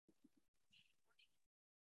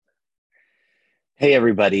Hey,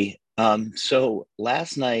 everybody. So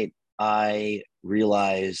last night I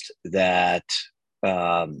realized that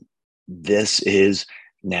um, this is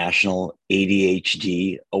National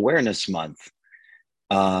ADHD Awareness Month.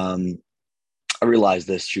 Um, I realized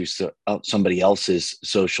this through somebody else's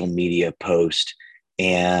social media post,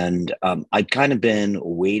 and I'd kind of been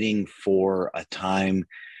waiting for a time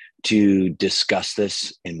to discuss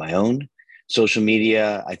this in my own social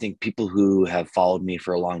media. I think people who have followed me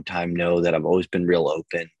for a long time know that I've always been real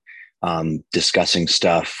open, discussing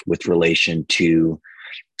stuff with relation to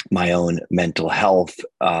my own mental health.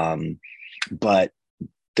 But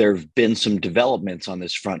there have been some developments on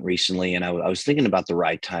this front recently, and I was thinking about the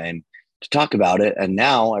right time to talk about it. And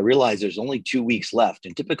now I realize there's only 2 weeks left.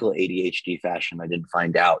 In typical ADHD fashion, I didn't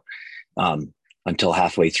find out um, until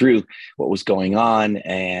halfway through what was going on.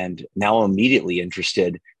 And now I'm immediately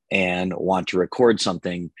interested and want to record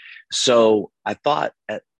something. So I thought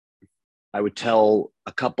I would tell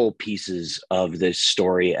a couple pieces of this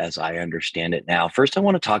story as I understand it now. First, I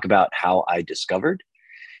want to talk about how I discovered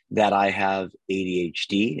that I have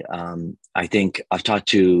ADHD. I think I've talked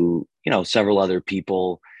to several other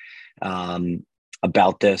people um,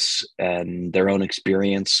 about this and their own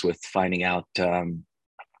experience with finding out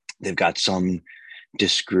they've got some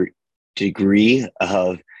degree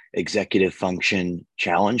of executive function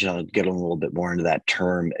challenge. I'll get a little bit more into that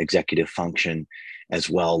term, executive function, as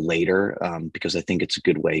well later, because I think it's a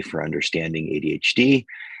good way for understanding ADHD.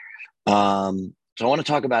 So I want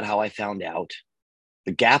to talk about how I found out,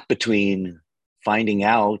 the gap between finding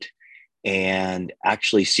out and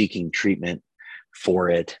actually seeking treatment for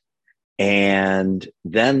it. And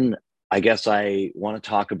then I guess I want to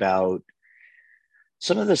talk about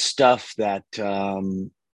some of the stuff that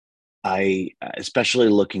especially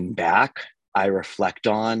looking back, I reflect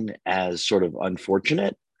on as sort of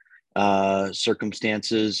unfortunate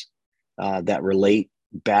circumstances that relate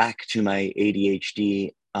back to my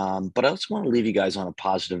ADHD. But I also want to leave you guys on a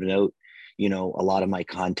positive note. A lot of my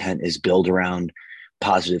content is built around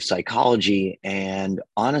positive psychology. And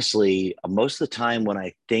honestly, most of the time when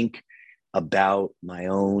I think about my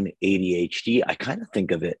own ADHD, I kind of think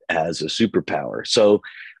of it as a superpower. So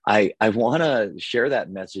I want to share that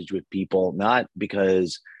message with people, not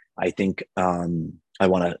because I think I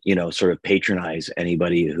want to, sort of patronize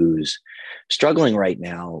anybody who's struggling right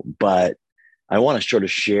now, but I want to sort of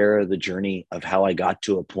share the journey of how I got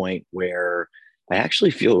to a point where I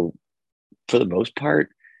actually feel, for the most part,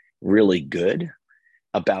 really good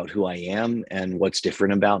about who I am and what's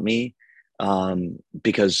different about me.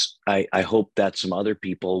 Because I hope that some other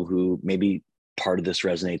people who maybe part of this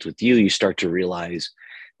resonates with you, you start to realize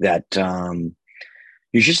that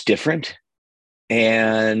you're just different.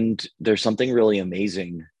 And there's something really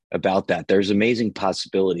amazing about that. There's amazing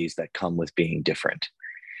possibilities that come with being different.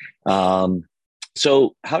 Um,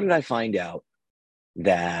 so, how did I find out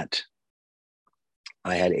that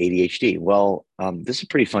I had ADHD? Well, this is a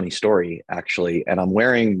pretty funny story, actually. And I'm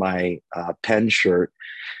wearing my pen shirt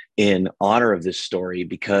in honor of this story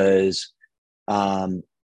because um,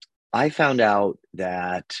 I found out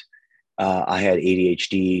that I had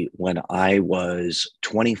ADHD when I was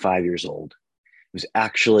 25 years old. It was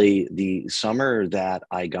actually the summer that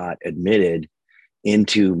I got admitted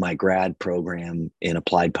into my grad program in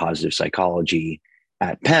applied positive psychology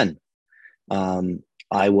at Penn. Um,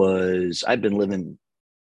 I've been living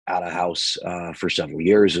out of house for several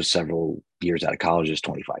years, or several years out of college. I was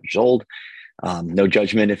 25 years old. No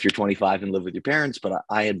judgment if you're 25 and live with your parents, but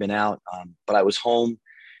I had been out, but I was home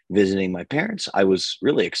visiting my parents. I was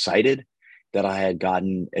really excited that I had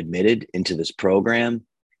gotten admitted into this program.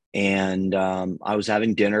 And I was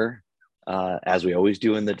having dinner, as we always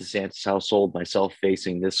do in the DeSantis household, myself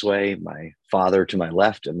facing this way, my father to my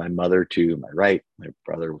left, and my mother to my right. My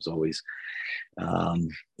brother was always, um,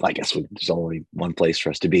 I guess there's only one place for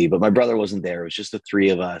us to be, but my brother wasn't there. It was just the three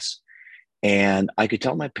of us. And I could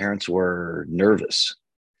tell my parents were nervous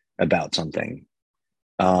about something.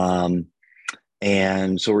 Um,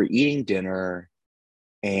 and so we're eating dinner,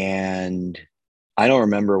 and I don't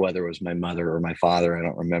remember whether it was my mother or my father. I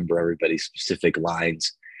don't remember everybody's specific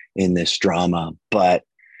lines in this drama, but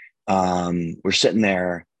we're sitting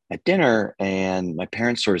there at dinner, and my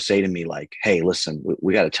parents sort of say to me, like, "Hey, listen,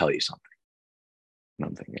 we got to tell you something." And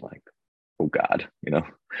I'm thinking, like, "Oh God,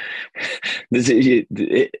 this is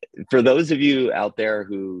for those of you out there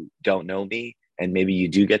who don't know me, and maybe you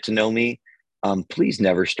do get to know me. Please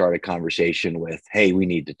never start a conversation with, 'Hey, we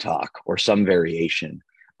need to talk,' or some variation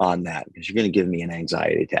on that, because you're going to give me an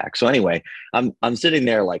anxiety attack." So anyway, I'm sitting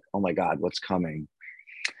there like, "Oh my God, what's coming?"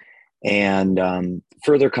 And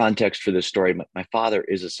further context for this story: my father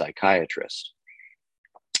is a psychiatrist,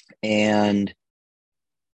 and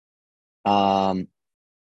Um,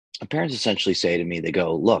 my parents essentially say to me, they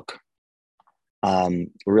go, look, we're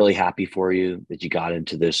really happy for you that you got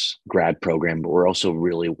into this grad program, but we're also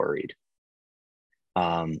really worried.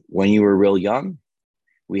 When you were real young,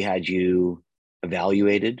 we had you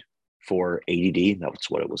evaluated for ADD. That's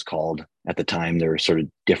what it was called at the time. There were sort of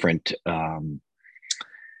different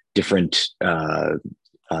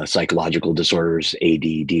psychological disorders,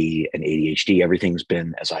 ADD and ADHD. Everything's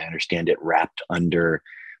been, as I understand it, wrapped under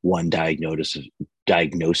one diagnosis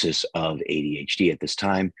of ADHD at this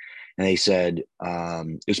time. And they said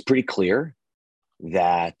it was pretty clear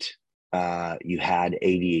that you had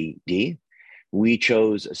ADD. We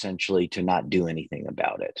chose essentially to not do anything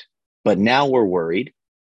about it. But now we're worried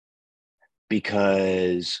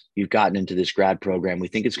because you've gotten into this grad program. We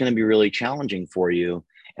think it's going to be really challenging for you.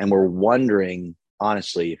 And we're wondering,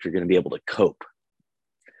 honestly, if you're going to be able to cope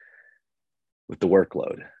with the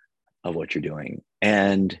workload of what you're doing.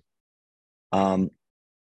 And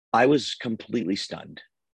I was completely stunned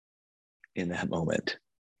in that moment.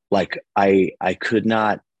 Like I could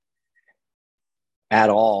not at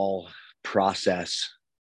all process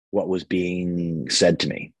what was being said to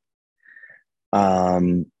me.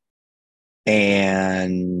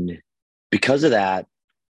 And because of that,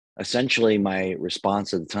 essentially my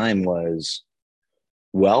response at the time was,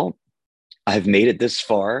 well, I've made it this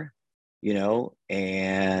far,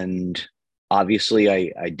 and obviously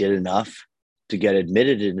I did enough to get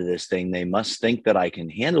admitted into this thing. They must think that I can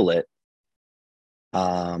handle it.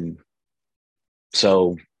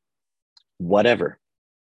 So whatever.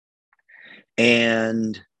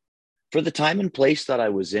 And for the time and place that I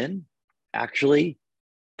was in, actually,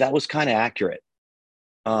 that was kind of accurate.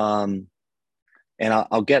 And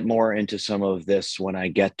I'll get more into some of this when I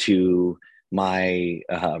get to my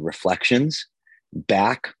reflections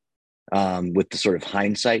back with the sort of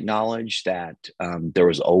hindsight knowledge that there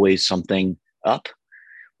was always something up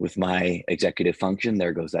with my executive function.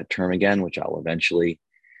 There goes that term again, which I'll eventually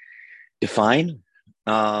define.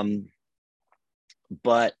 But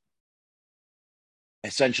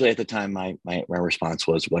essentially at the time, my response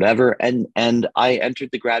was whatever. And I entered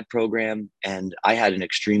the grad program, and I had an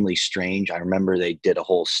extremely strange, I remember they did a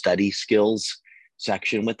whole study skills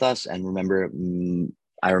section with us. And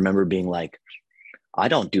I remember being like, I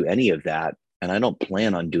don't do any of that. And I don't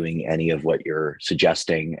plan on doing any of what you're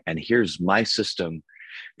suggesting. And here's my system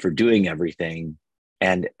for doing everything.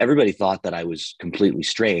 And everybody thought that I was completely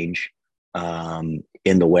strange in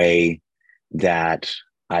the way that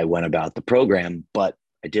I went about the program, but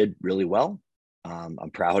I did really well.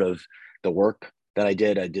 I'm proud of the work that I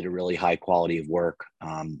did. I did a really high quality of work.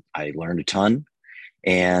 I learned a ton,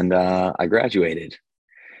 and I graduated,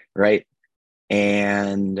 right?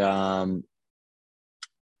 And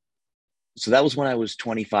so that was when I was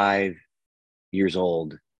 25 years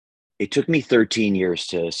old. It took me 13 years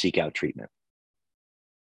to seek out treatment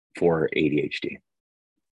for ADHD.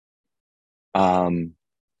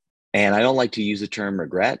 And I don't like to use the term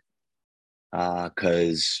regret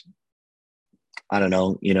because I don't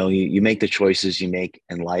know, you make the choices you make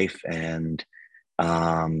in life, and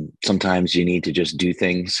sometimes you need to just do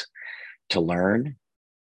things to learn.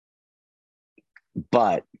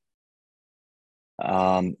 But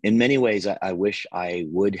in many ways, I wish I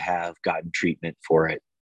would have gotten treatment for it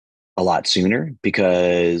a lot sooner,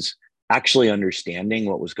 because actually understanding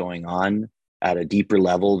what was going on at a deeper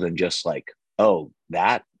level than just like, oh,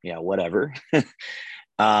 that, yeah, whatever.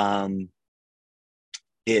 um,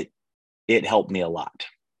 it helped me a lot.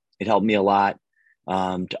 It helped me a lot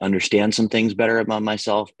to understand some things better about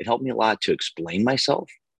myself. It helped me a lot to explain myself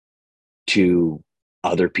to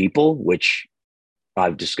other people, which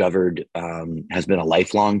I've discovered has been a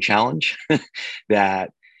lifelong challenge.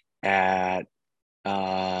 That at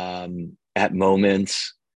at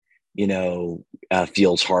moments,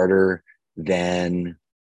 feels harder than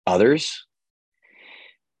others,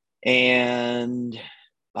 and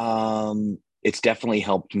it's definitely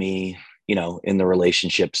helped me, in the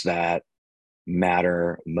relationships that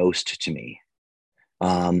matter most to me.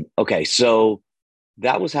 Okay, so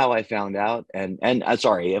that was how I found out. And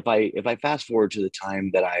sorry, if I fast forward to the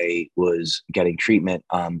time that I was getting treatment,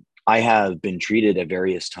 I have been treated at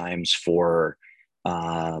various times for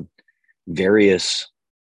various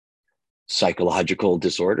psychological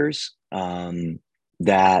disorders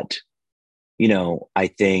that, I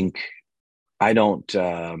think I don't.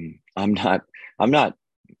 I'm not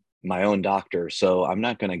my own doctor, so I'm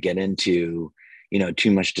not going to get into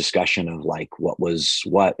too much discussion of like what was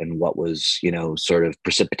what and what was sort of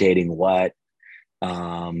precipitating what.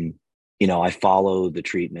 I follow the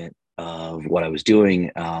treatment of what I was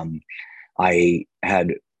doing. I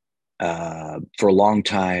had for a long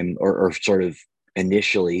time, or sort of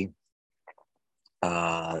initially,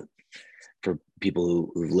 uh, for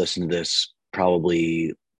people who've listened to this,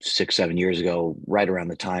 probably 6, 7 years ago, right around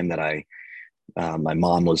the time that my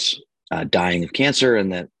mom was dying of cancer,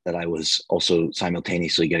 and that I was also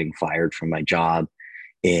simultaneously getting fired from my job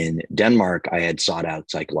in Denmark. I had sought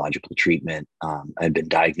out psychological treatment. I had been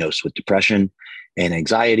diagnosed with depression and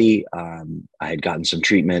anxiety. I had gotten some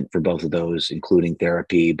treatment for both of those, including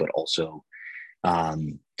therapy, but also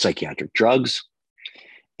psychiatric drugs.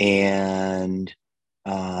 And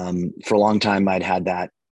for a long time, I'd had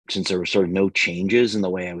that, since there were sort of no changes in the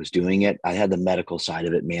way I was doing it. I had the medical side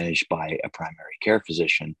of it managed by a primary care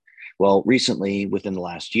physician. Well, recently, within the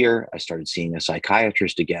last year, I started seeing a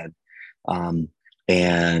psychiatrist again. Um,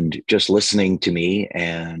 and just listening to me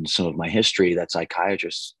and some of my history, that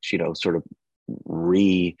psychiatrist, sort of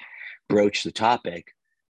broached the topic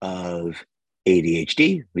of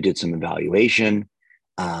ADHD. We did some evaluation.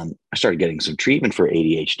 I started getting some treatment for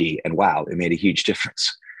ADHD, and wow, it made a huge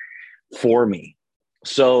difference for me.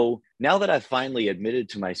 So now that I've finally admitted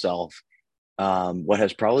to myself what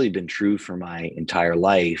has probably been true for my entire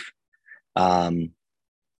life, um,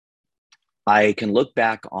 I can look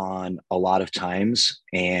back on a lot of times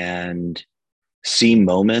and see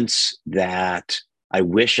moments that I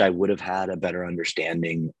wish I would have had a better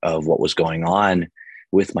understanding of what was going on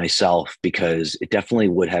with myself, because it definitely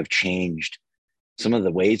would have changed some of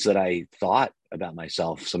the ways that I thought about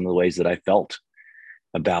myself, some of the ways that I felt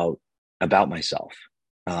about myself,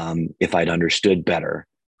 if I'd understood better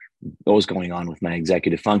what was going on with my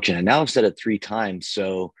executive function. And now I've said it 3 times,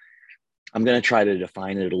 so I'm going to try to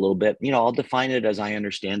define it a little bit. I'll define it as I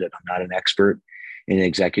understand it. I'm not an expert in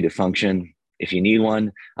executive function. If you need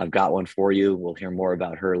one, I've got one for you. We'll hear more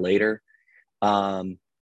about her later.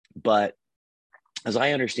 But as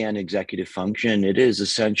I understand executive function, it is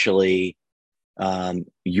essentially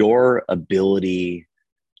your ability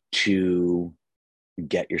to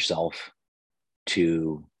get yourself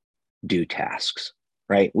to do tasks,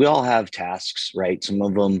 right? We all have tasks, right? Some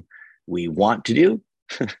of them we want to do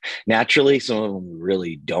naturally, some of them we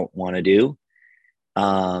really don't want to do.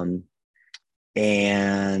 And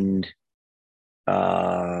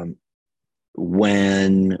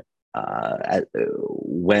when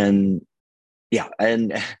yeah,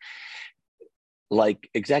 and like,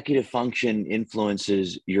 executive function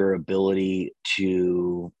influences your ability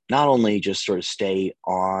to not only just sort of stay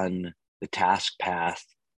on the task path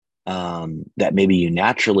that maybe you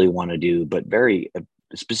naturally want to do, but very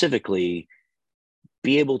specifically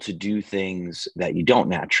be able to do things that you don't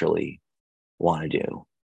naturally want to do.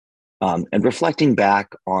 And reflecting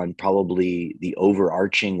back on probably the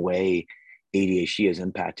overarching way ADHD has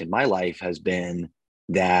impacted my life has been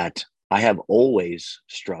that I have always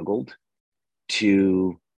struggled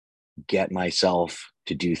to get myself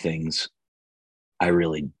to do things I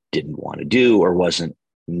really didn't want to do or wasn't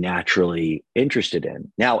naturally interested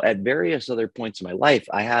in. Now, at various other points in my life,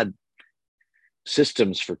 I had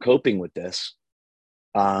systems for coping with this.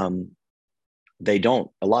 A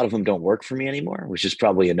lot of them don't work for me anymore, which is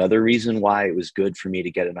probably another reason why it was good for me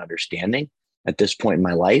to get an understanding at this point in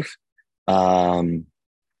my life.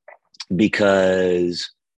 Because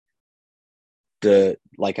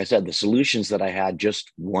like I said, the solutions that I had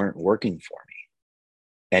just weren't working for me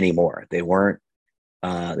anymore. They weren't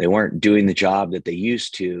doing the job that they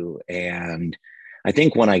used to. And I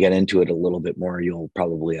think when I get into it a little bit more, you'll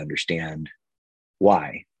probably understand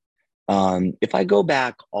why. If I go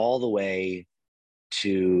back all the way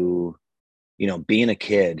to, being a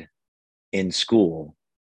kid in school,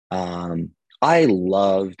 I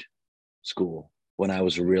loved school when I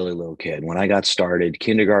was a really little kid. When I got started,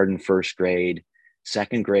 kindergarten, first grade,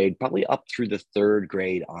 second grade, probably up through the third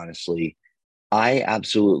grade, honestly, I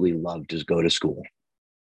absolutely loved to go to school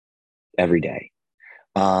every day.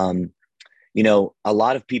 A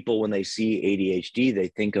lot of people, when they see ADHD, they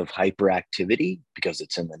think of hyperactivity because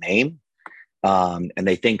it's in the name. And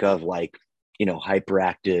they think of, like,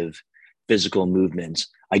 hyperactive physical movements.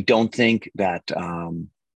 I don't think that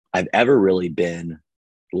I've ever really been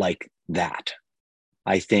like that.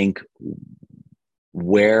 I think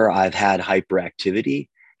where I've had hyperactivity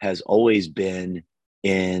has always been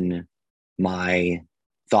in my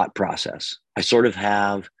thought process. I sort of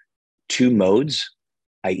have 2 modes.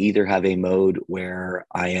 I either have a mode where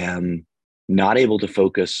I am not able to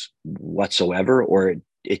focus whatsoever, or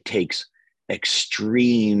it takes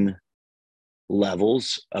extreme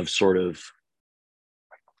levels of sort of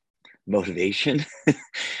motivation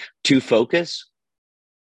to focus,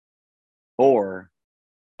 or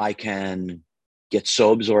I can get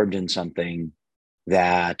so absorbed in something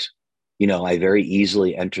that I very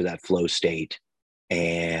easily enter that flow state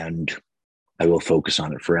and I will focus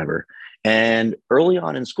on it forever. And early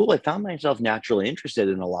on in school, I found myself naturally interested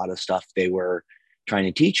in a lot of stuff they were trying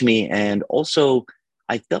to teach me. And also,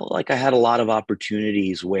 I felt like I had a lot of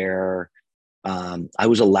opportunities where I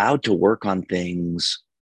was allowed to work on things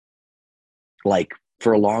like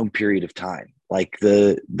for a long period of time. Like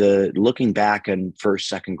the looking back in first,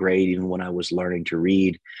 second grade, even when I was learning to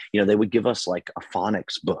read, they would give us like a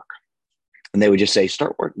phonics book and they would just say,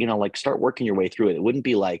 start working your way through it. It wouldn't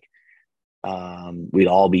be like we'd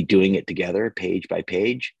all be doing it together page by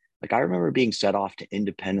page. Like I remember being set off to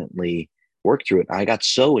independently work through it. I got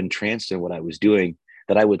so entranced in what I was doing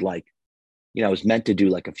that I would I was meant to do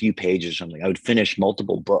like a few pages or something. I would finish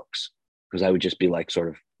multiple books because I would just be like sort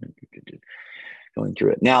of going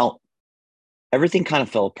through it. Now, everything kind of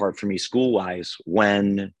fell apart for me school wise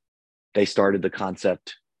when they started the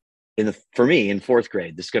concept for me in fourth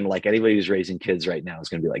grade. This is going to, like, anybody who's raising kids right now is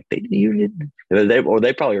going to be like,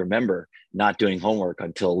 they probably remember not doing homework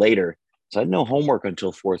until later. So I had no homework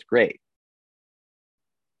until fourth grade.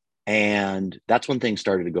 And that's when things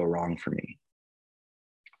started to go wrong for me.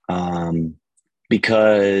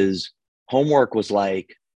 Because homework was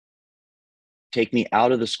like, take me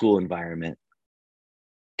out of the school environment,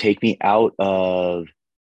 take me out of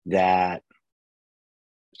that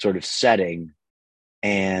sort of setting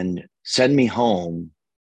and send me home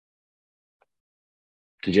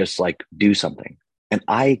to just like do something. And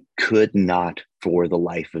I could not for the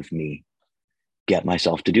life of me get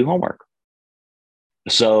myself to do homework.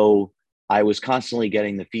 So I was constantly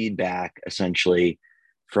getting the feedback essentially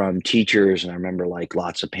from teachers. And I remember like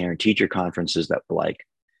lots of parent teacher conferences that were like,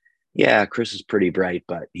 yeah, Chris is pretty bright,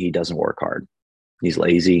 but he doesn't work hard. He's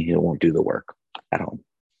lazy. He won't do the work at home.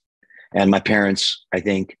 And my parents, I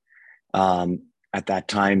think, at that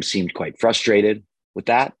time seemed quite frustrated with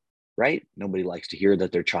that, right? Nobody likes to hear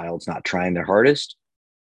that their child's not trying their hardest,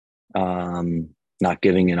 not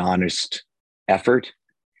giving an honest effort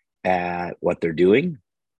at what they're doing.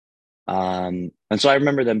 And so I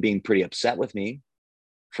remember them being pretty upset with me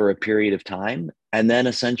for a period of time. And then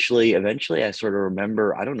eventually I sort of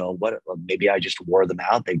remember, I don't know what, maybe I just wore them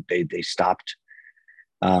out. They stopped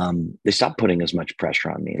putting as much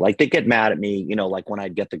pressure on me. Like they get mad at me, like when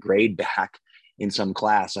I'd get the grade back in some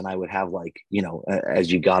class and I would have like,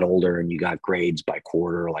 as you got older and you got grades by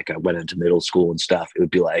quarter, like I went into middle school and stuff, it would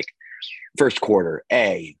be like first quarter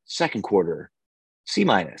A, second quarter C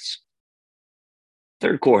minus,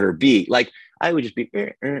 third quarter B. Like I would just be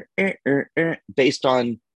based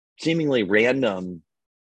on seemingly random,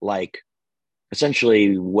 like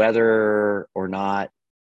essentially whether or not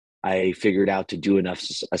I figured out to do enough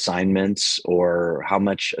assignments or how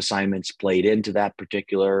much assignments played into that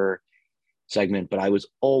particular segment. But I was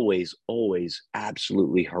always, always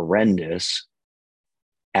absolutely horrendous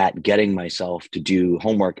at getting myself to do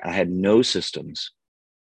homework. I had no systems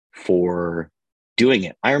for doing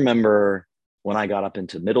it. I remember when I got up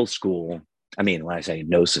into middle school, I mean, when I say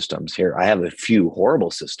no systems here, I have a few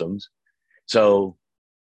horrible systems. So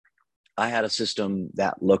I had a system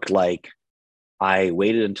that looked like I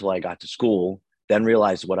waited until I got to school, then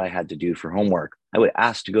realized what I had to do for homework. I would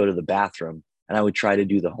ask to go to the bathroom and I would try to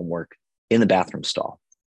do the homework in the bathroom stall,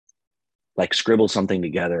 like scribble something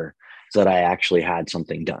together so that I actually had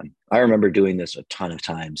something done. I remember doing this a ton of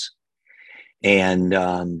times. And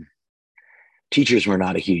teachers were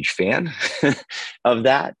not a huge fan of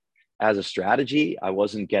that as a strategy. I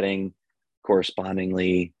wasn't getting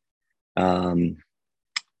correspondingly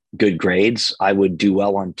good grades. I would do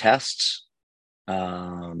well on tests.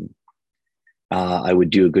 I would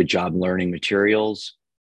do a good job learning materials.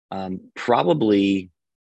 Probably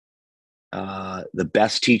the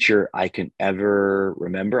best teacher I can ever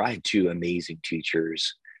remember. I had two amazing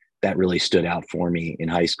teachers that really stood out for me in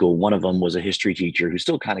high school. One of them was a history teacher who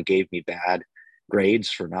still kind of gave me bad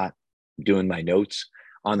grades for not doing my notes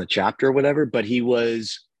on the chapter or whatever, but he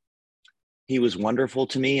was wonderful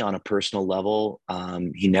to me on a personal level.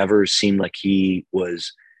 He never seemed like he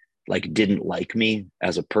was like didn't like me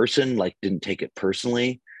as a person, like didn't take it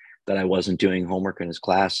personally that I wasn't doing homework in his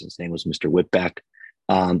class. His name was Mr. Whitbeck.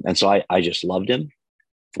 And so I just loved him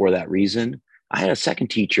for that reason. I had a second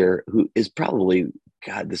teacher who is probably,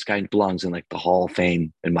 God, this guy belongs in like the Hall of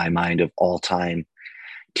Fame in my mind of all time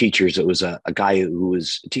teachers. It was a guy who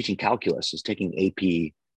was teaching calculus, was taking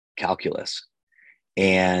AP calculus.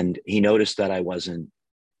 And he noticed that I wasn't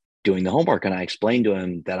doing the homework. And I explained to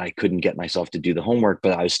him that I couldn't get myself to do the homework,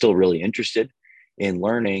 but I was still really interested in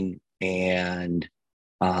learning. And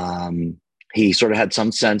he sort of had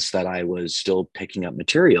some sense that I was still picking up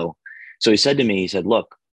material. So he said to me, he said,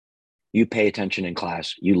 look, You pay attention in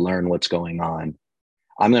class, you learn what's going on.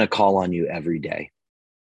 I'm going to call on you every day.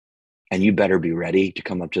 And you better be ready to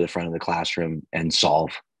come up to the front of the classroom and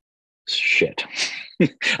solve shit.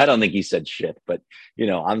 I don't think he said shit, but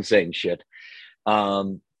I'm saying shit.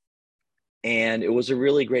 Um, and it was a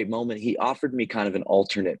really great moment. He offered me kind of an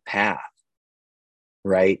alternate path,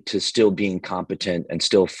 right, to still being competent and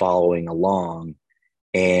still following along.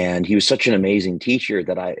 And he was such an amazing teacher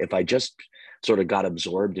that if I just sort of got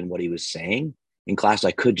absorbed in what he was saying in class,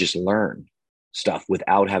 I could just learn stuff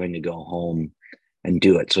without having to go home and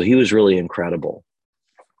do it. So he was really incredible.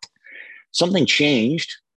 Something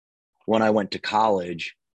changed when I went to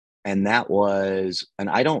college, and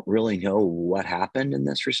I don't really know what happened in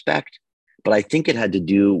this respect, but I think it had to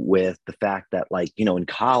do with the fact that, like, in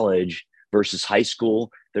college versus high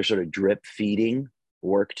school, they're sort of drip feeding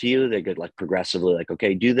work to you. They get like progressively like,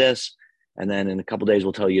 okay, do this. And then in a couple of days,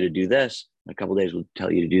 we'll tell you to do this. In a couple of days, we'll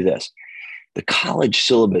tell you to do this. The college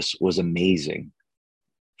syllabus was amazing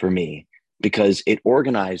for me because it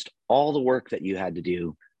organized all the work that you had to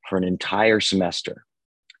do for an entire semester.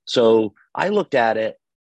 So I looked at it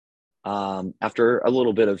after a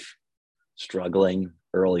little bit of struggling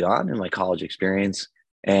early on in my college experience.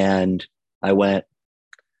 And I went,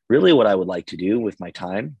 really what I would like to do with my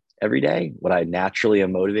time every day, what I naturally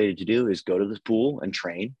am motivated to do is go to the pool and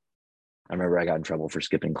train. I remember I got in trouble for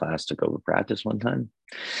skipping class to go to practice one time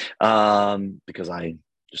because I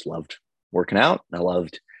just loved working out. I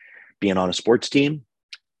loved being on a sports team.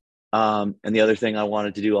 And the other thing I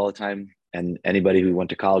wanted to do all the time, and anybody who went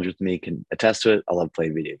to college with me can attest to it, I love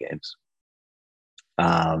playing video games.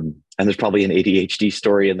 And there's probably an ADHD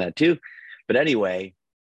story in that too. But anyway,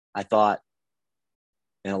 I thought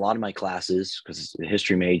in a lot of my classes, because it's a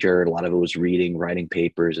history major, a lot of it was reading, writing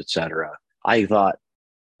papers, etc. I thought,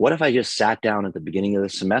 what if I just sat down at the beginning of the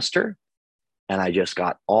semester and I just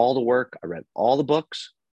got all the work, I read all the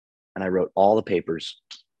books, and I wrote all the papers,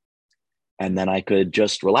 and then I could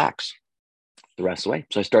just relax the rest of the way.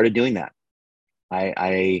 So I started doing that.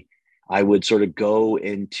 I would sort of go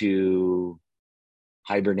into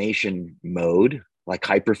hibernation mode, like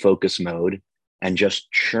hyper focus mode, and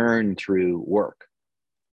just churn through work.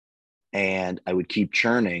 And I would keep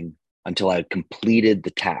churning until I completed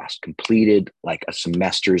the task, completed like a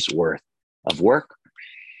semester's worth of work.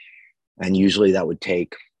 And usually that would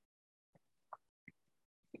take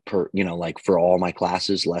like for all my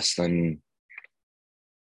classes, less than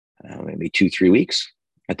maybe 2-3 weeks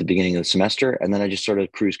at the beginning of the semester. And then I just sort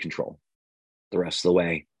of cruise control the rest of the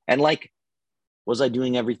way. And like, was I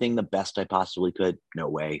doing everything the best I possibly could? No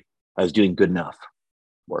way. I was doing good enough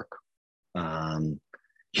work.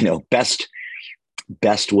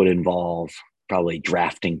 Best would involve probably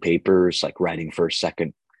drafting papers, like writing first,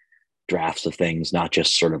 second drafts of things, not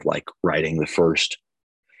just sort of like writing the first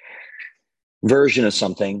version of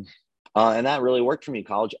something. And that really worked for me in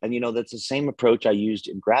college. And, that's the same approach I used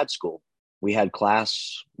in grad school. We had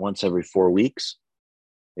class once every 4 weeks.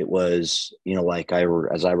 It was,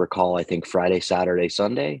 as I recall, I think Friday, Saturday,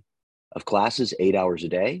 Sunday of classes, 8 hours a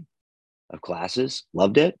day of classes.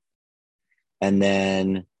 Loved it. And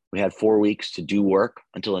then we had 4 weeks to do work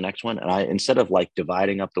until the next one. And instead of like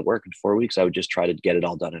dividing up the work in 4 weeks, I would just try to get it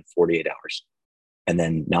all done in 48 hours and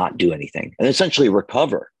then not do anything and essentially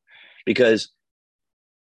recover. Because,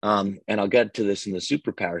 and I'll get to this in the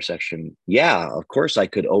superpower section. Yeah, of course I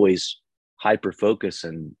could always hyper focus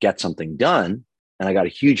and get something done. And I got a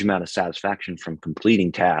huge amount of satisfaction from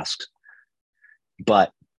completing tasks.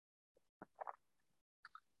 But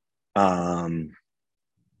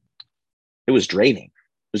it was draining.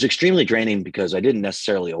 It was extremely draining because I didn't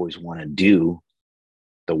necessarily always want to do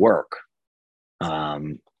the work.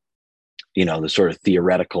 The sort of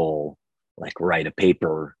theoretical, like write a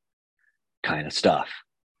paper kind of stuff.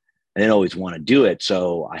 I didn't always want to do it.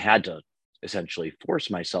 So I had to essentially force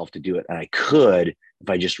myself to do it. And I could, if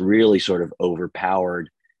I just really sort of overpowered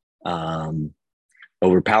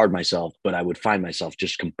myself, but I would find myself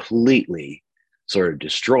just completely sort of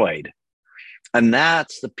destroyed. And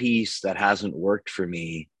that's the piece that hasn't worked for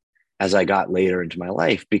me as I got later into my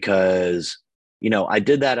life, because, I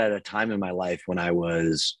did that at a time in my life when I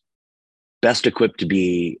was best equipped to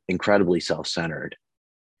be incredibly self-centered.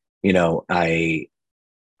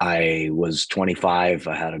 I was 25.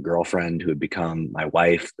 I had a girlfriend who had become my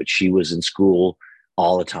wife, but she was in school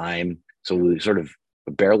all the time. So we sort of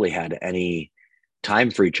barely had any time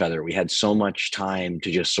for each other. We had so much time to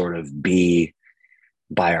just sort of be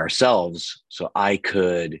by ourselves. So I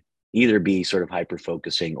could either be sort of hyper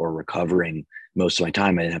focusing or recovering most of my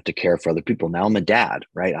time. I didn't have to care for other people. Now I'm a dad,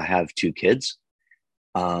 right? I have 2 kids.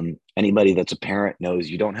 Anybody that's a parent knows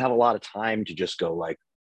you don't have a lot of time to just go like,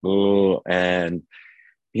 and,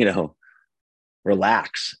 you know,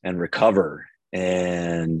 relax and recover.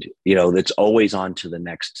 And, that's always on to the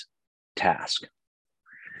next task.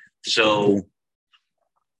 So,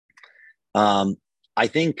 I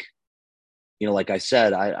think, like I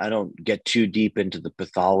said, I don't get too deep into the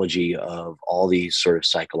pathology of all these sort of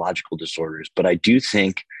psychological disorders, but I do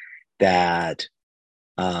think that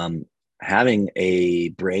um, having a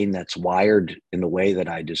brain that's wired in the way that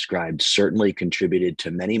I described certainly contributed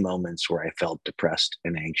to many moments where I felt depressed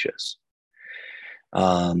and anxious.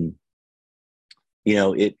 Um,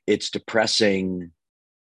 it's depressing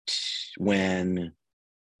when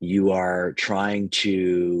you are trying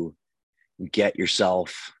to get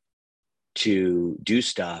yourself to do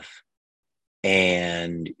stuff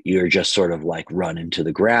and you're just sort of like run into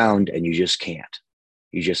the ground and you just can't,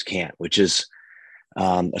 which is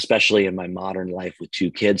especially in my modern life with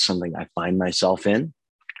two kids, something I find myself in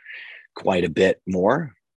quite a bit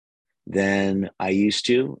more than I used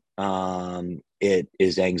to. It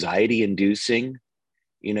is anxiety inducing,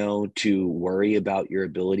 to worry about your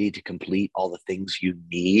ability to complete all the things you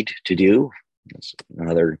need to do. That's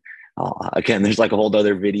another, again, there's like a whole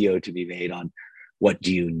other video to be made on what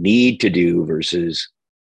do you need to do versus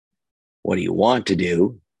what do you want to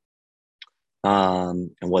do,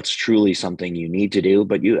 and what's truly something you need to do.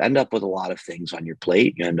 But you end up with a lot of things on your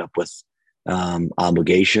plate. You end up with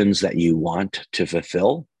obligations that you want to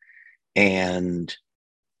fulfill, and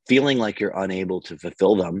feeling like you're unable to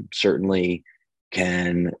fulfill them certainly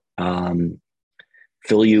can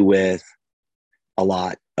fill you with a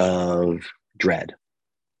lot of dread.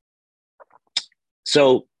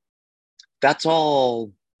 So that's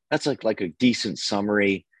all. That's like a decent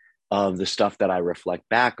summary of the stuff that I reflect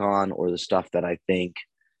back on, or the stuff that I think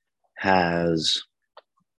has,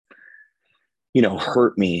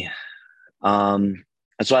 hurt me. And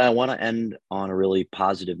so I want to end on a really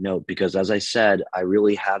positive note, because as I said, I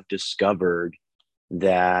really have discovered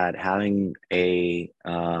that having a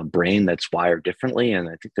brain that's wired differently, and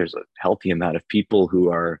I think there's a healthy amount of people who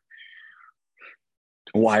are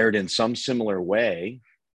wired in some similar way,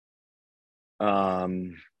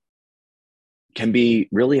 um, can be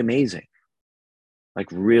really amazing. Like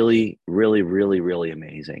really, really, really, really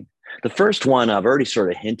amazing. The first one I've already sort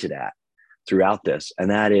of hinted at throughout this,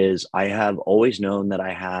 and that is I have always known that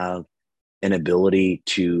I have an ability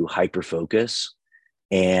to hyper focus,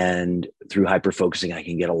 and through hyper focusing, I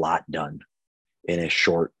can get a lot done in a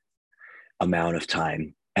short amount of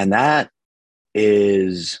time. And that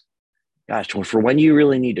is, gosh, for when you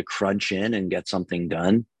really need to crunch in and get something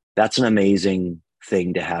done, that's an amazing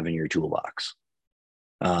thing to have in your toolbox.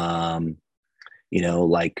 Um,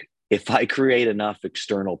 like if I create enough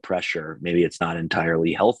external pressure, maybe it's not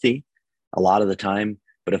entirely healthy a lot of the time,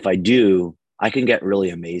 but if I do, I can get really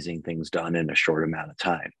amazing things done in a short amount of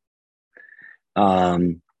time.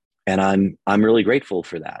 And I'm really grateful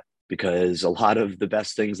for that, because a lot of the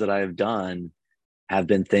best things that I have done have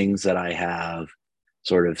been things that I have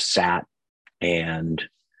sort of sat and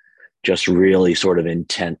just really sort of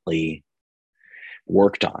intently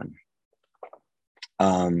worked on.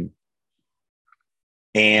 And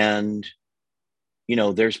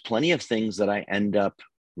there's plenty of things that I end up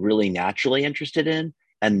really naturally interested in,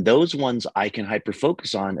 and those ones I can hyper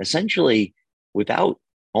focus on essentially without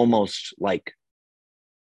almost like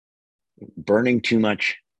burning too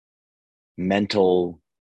much mental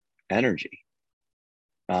energy.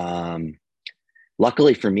 Um,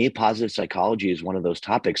 Luckily for me, positive psychology is one of those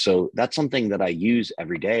topics. So that's something that I use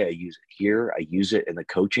every day. I use it here. I use it in the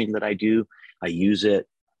coaching that I do. I use it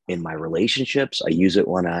in my relationships. I use it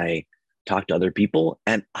when I talk to other people.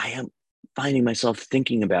 And I am finding myself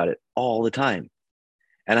thinking about it all the time.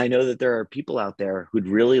 And I know that there are people out there who'd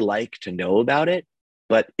really like to know about it,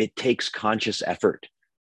 but it takes conscious effort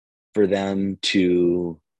for them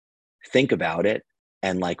to think about it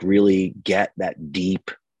and like really get that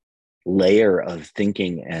deep layer of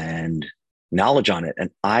thinking and knowledge on it. And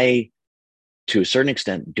I, to a certain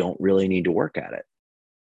extent, don't really need to work at it.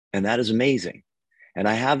 And that is amazing. And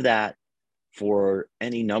I have that for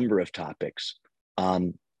any number of topics.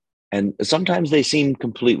 And sometimes they seem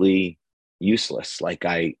completely useless. Like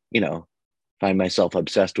I, find myself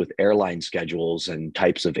obsessed with airline schedules and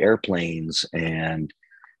types of airplanes and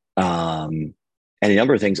any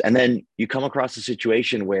number of things. And then you come across a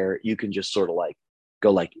situation where you can just sort of like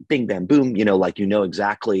go like bing, bam, boom, like,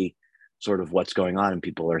 exactly sort of what's going on. And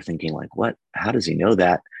people are thinking like, what, how does he know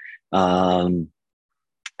that? And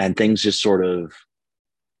things just sort of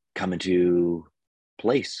come into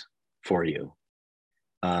place for you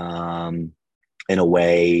in a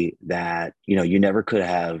way that, you never could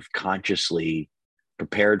have consciously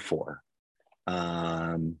prepared for.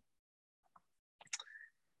 Um,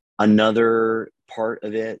 Another part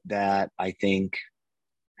of it that I think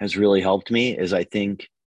has really helped me is I think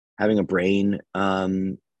having a brain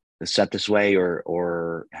set this way,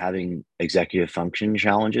 or having executive function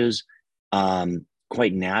challenges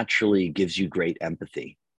quite naturally gives you great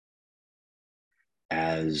empathy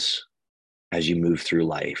as you move through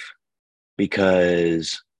life.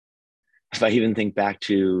 Because if I even think back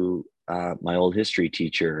to my old history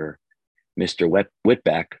teacher, Mr.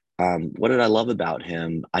 Whitbeck, what did I love about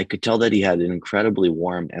him? I could tell that he had an incredibly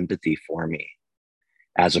warm empathy for me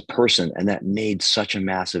as a person. And that made such a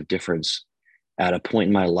massive difference at a point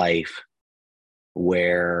in my life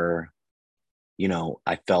where,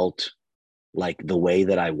 I felt like the way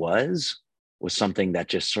that I was something that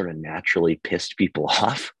just sort of naturally pissed people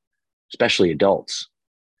off, especially adults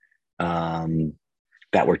um,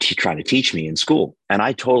 that were trying to teach me in school. And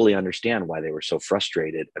I totally understand why they were so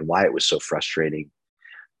frustrated and why it was so frustrating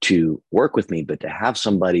to work with me. But to have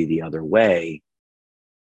somebody the other way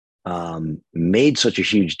made such a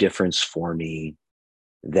huge difference for me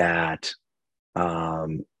that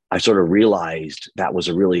I sort of realized that was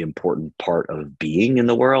a really important part of being in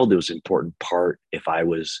the world. It was an important part if I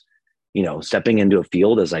was, stepping into a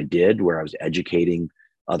field as I did, where I was educating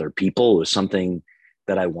other people. It was something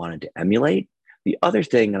that I wanted to emulate. The other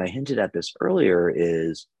thing, and I hinted at this earlier,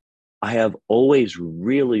 is I have always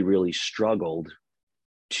really, really struggled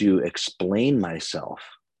to explain myself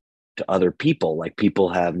to other people. Like, people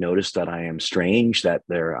have noticed that I am strange, that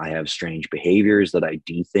I have strange behaviors, that I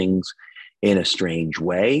do things in a strange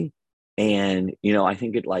way. And, I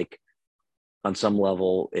think it, like, on some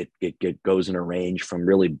level, it goes in a range from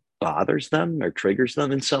really bothers them or triggers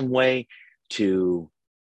them in some way to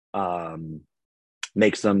um,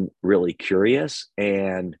 makes them really curious.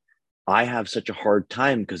 And I have such a hard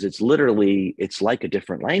time because it's like a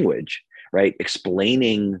different language, right?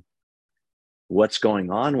 Explaining what's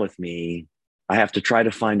going on with me. I have to try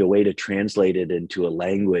to find a way to translate it into a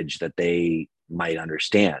language that they might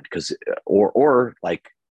understand. Because, or like,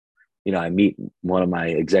 I meet one of my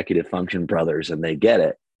executive function brothers and they get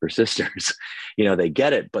it, or sisters, they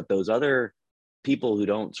get it. But those other people who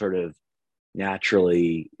don't sort of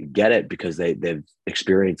naturally get it because they've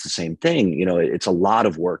experienced the same thing, it's a lot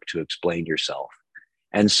of work to explain yourself.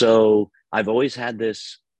 And so I've always had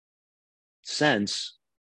this sense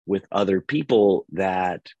with other people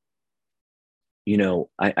that,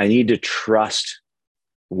 I need to trust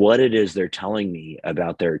what it is they're telling me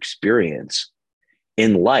about their experience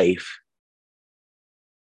in life,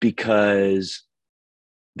 because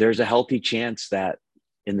there's a healthy chance that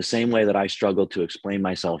in the same way that I struggle to explain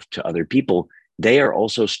myself to other people, they are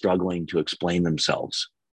also struggling to explain themselves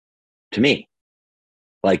to me.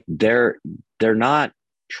 Like, they're not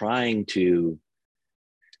trying to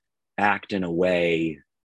act in a way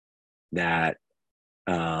that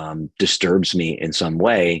disturbs me in some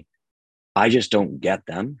way. I just don't get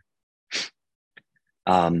them.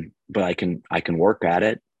 But I can work at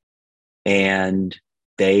it, and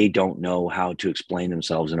they don't know how to explain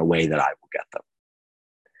themselves in a way that I will get them.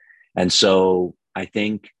 And so I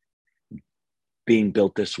think being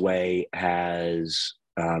built this way has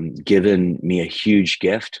given me a huge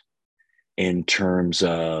gift in terms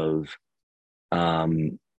of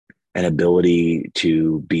um, an ability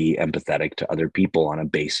to be empathetic to other people on a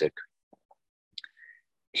basic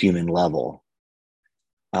human level.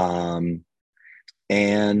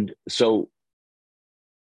 And so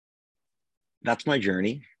that's my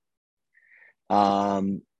journey.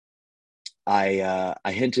 I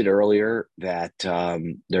hinted earlier that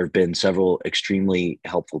there have been several extremely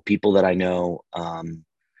helpful people that I know.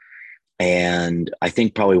 And I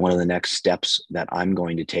think probably one of the next steps that I'm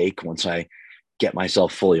going to take once I get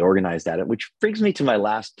myself fully organized at it, which brings me to my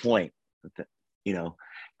last point. You know,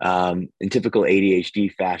 in typical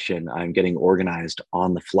ADHD fashion, I'm getting organized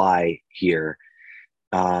on the fly here.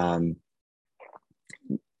 Um,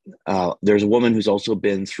 there's a woman who's also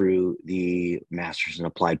been through the Master's in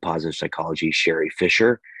Applied Positive Psychology, Sherry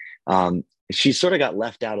Fisher. She sort of got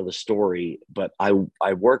left out of the story, but I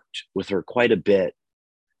worked with her quite a bit,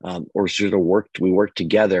 or sort of we worked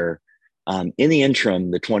together. In the interim,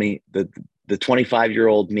 the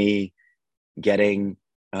 25-year-old me getting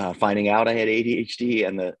finding out I had ADHD,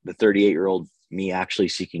 and the 38-year-old me actually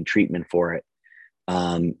seeking treatment for it.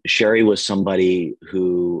 Sherry was somebody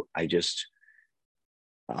who I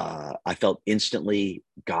felt instantly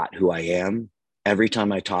got who I am. Every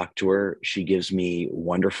time I talk to her, she gives me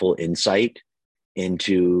wonderful insight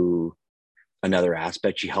into another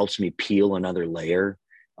aspect. She helps me peel another layer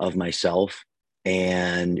of myself.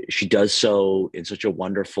 And she does so in such a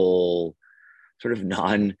wonderful, sort of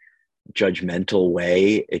non judgmental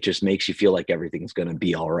way. It just makes you feel like everything's going to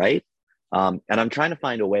be all right. And I'm trying to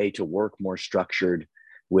find a way to work more structured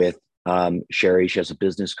with Sherry. She has a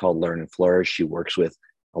business called Learn and Flourish. She works with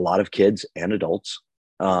a lot of kids and adults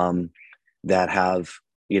that have,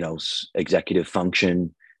 executive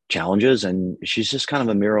function challenges. And she's just kind of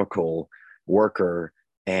a miracle worker.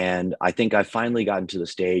 And I think I've finally gotten to the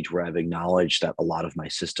stage where I've acknowledged that a lot of my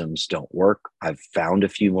systems don't work. I've found a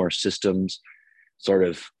few more systems sort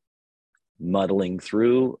of muddling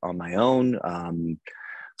through on my own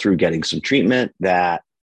through getting some treatment that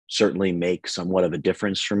certainly make somewhat of a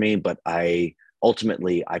difference for me. But I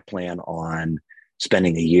plan on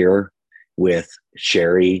spending a year with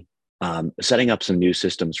Sherry, setting up some new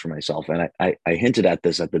systems for myself. And I hinted at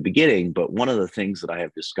this at the beginning, but one of the things that I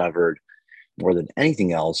have discovered more than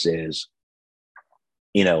anything else is,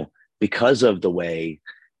 because of the way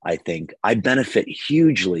I think, I benefit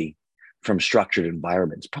hugely from structured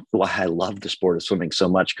environments. Probably why I love the sport of swimming so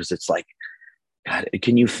much, because it's like, God,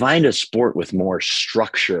 can you find a sport with more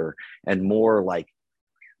structure and more like,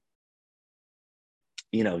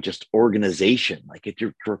 just organization? Like it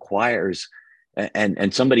requires,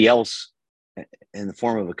 and somebody else in the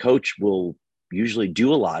form of a coach will usually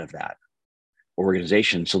do a lot of that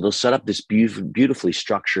organization. So they'll set up this beautifully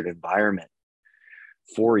structured environment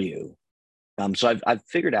for you. So I've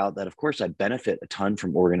figured out that, of course, I benefit a ton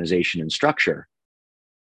from organization and structure.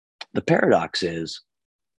 The paradox is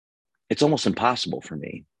it's almost impossible for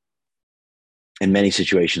me in many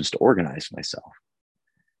situations to organize myself.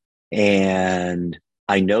 And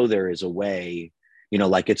I know there is a way,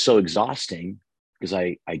 like it's so exhausting because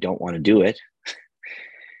I don't want to do it,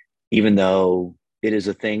 even though it is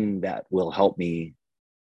a thing that will help me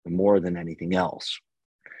more than anything else.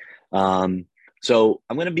 So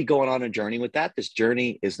I'm going to be going on a journey with that. This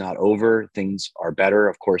journey is not over. Things are better.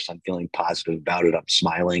 Of course, I'm feeling positive about it. I'm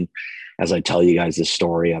smiling as I tell you guys this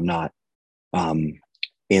story. I'm not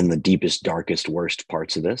in the deepest, darkest, worst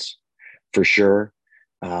parts of this, for sure.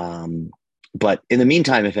 But in the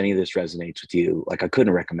meantime, if any of this resonates with you, like I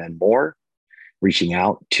couldn't recommend more reaching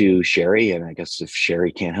out to Sherry. And I guess if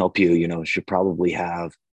Sherry can't help you, she'll probably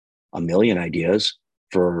have a million ideas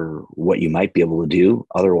for what you might be able to do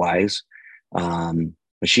otherwise. But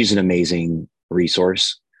she's an amazing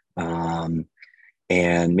resource. And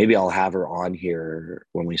maybe I'll have her on here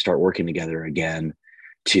when we start working together again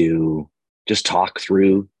to just talk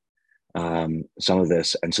through some of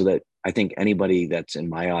this. And so that I think anybody that's in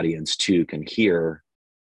my audience too can hear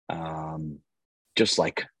just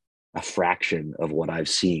like a fraction of what I've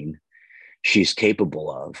seen she's capable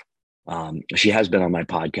of. She has been on my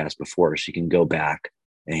podcast before, so you can go back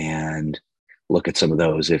and look at some of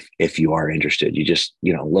those if you are interested. You just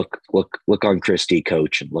look on Christy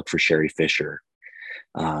Coach and look for Sherry Fisher,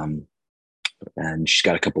 and she's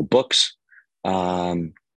got a couple books that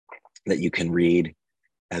you can read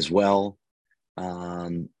as well.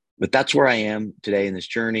 But that's where I am today in this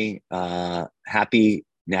journey. Happy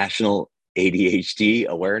National ADHD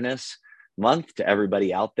Awareness Month to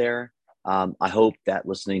everybody out there. I hope that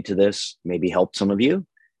listening to this maybe helped some of you,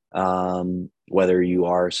 whether you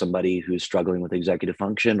are somebody who's struggling with executive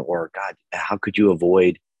function or, God, how could you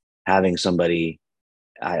avoid having somebody?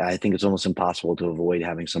 I think it's almost impossible to avoid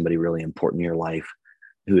having somebody really important in your life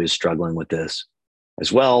who is struggling with this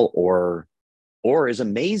as well, or is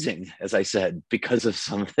amazing, as I said, because of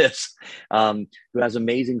some of this, who has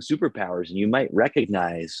amazing superpowers, and you might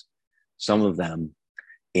recognize some of them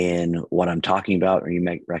in what I'm talking about, or you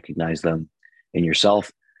might recognize them in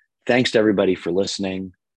yourself. Thanks to everybody for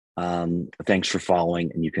listening. Thanks for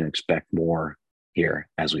following, and you can expect more here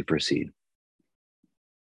as we proceed.